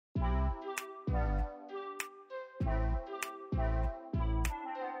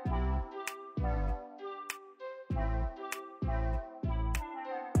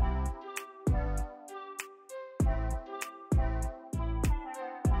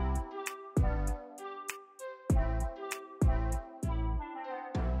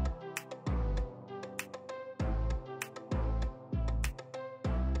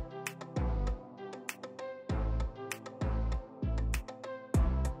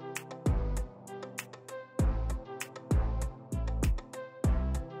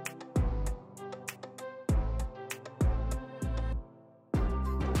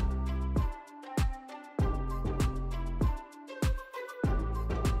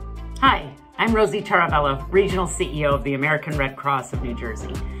Hi, I'm Rosie Taravella, Regional CEO of the American Red Cross of New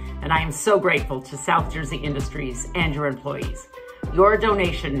Jersey, and I am so grateful to South Jersey Industries and your employees. Your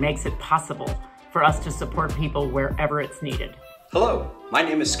donation makes it possible for us to support people wherever it's needed. Hello, my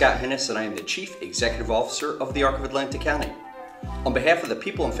name is Scott Hennis and I am the Chief Executive Officer of the Arc of Atlantic County. On behalf of the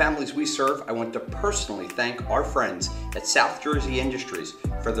people and families we serve, I want to personally thank our friends at South Jersey Industries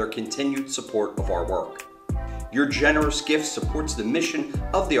for their continued support of our work. Your generous gift supports the mission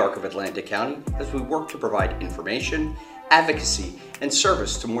of the Arc of Atlantic County as we work to provide information, advocacy, and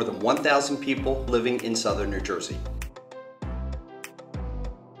service to more than 1,000 people living in Southern New Jersey.